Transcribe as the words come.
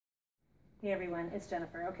Hey everyone, it's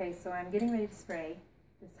Jennifer. Okay, so I'm getting ready to spray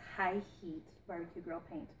this high heat barbecue grill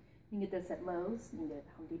paint. You can get this at Lowe's, you can get it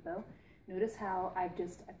at Home Depot. Notice how I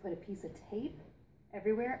put a piece of tape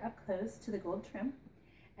everywhere up close to the gold trim,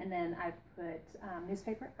 and then I've put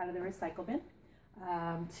newspaper out of the recycle bin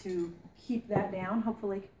to keep that down.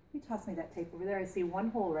 Hopefully, you toss me that tape over there. I see one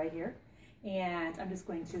hole right here, and I'm just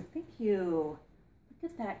going to, thank you.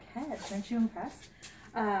 Look at that catch, aren't you impressed?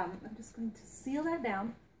 I'm just going to seal that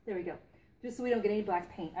down. There we go. Just so we don't get any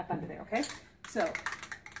black paint up under there, okay? So,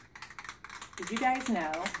 did you guys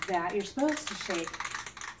know that you're supposed to shake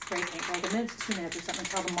spray paint for like a minute to 2 minutes or something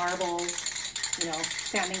until the marbles, you know,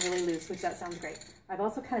 sounding really loose, which that sounds great. I've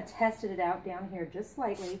also kind of tested it out down here just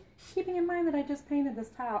slightly, keeping in mind that I just painted this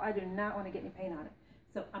tile. I do not want to get any paint on it.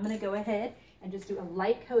 So I'm going to go ahead and just do a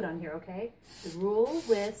light coat on here, okay? The rule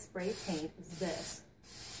with spray paint is this.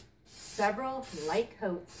 Several light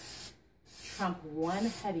coats trump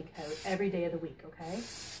one heavy coat every day of the week, okay?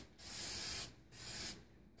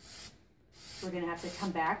 We're gonna have to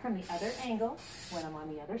come back from the other angle when I'm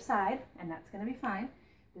on the other side, and that's gonna be fine.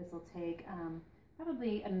 This will take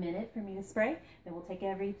probably a minute for me to spray. Then we'll take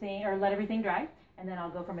everything, or let everything dry, and then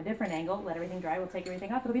I'll go from a different angle, let everything dry, we'll take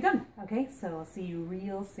everything off, it'll be done, okay? So I'll see you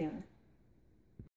real soon.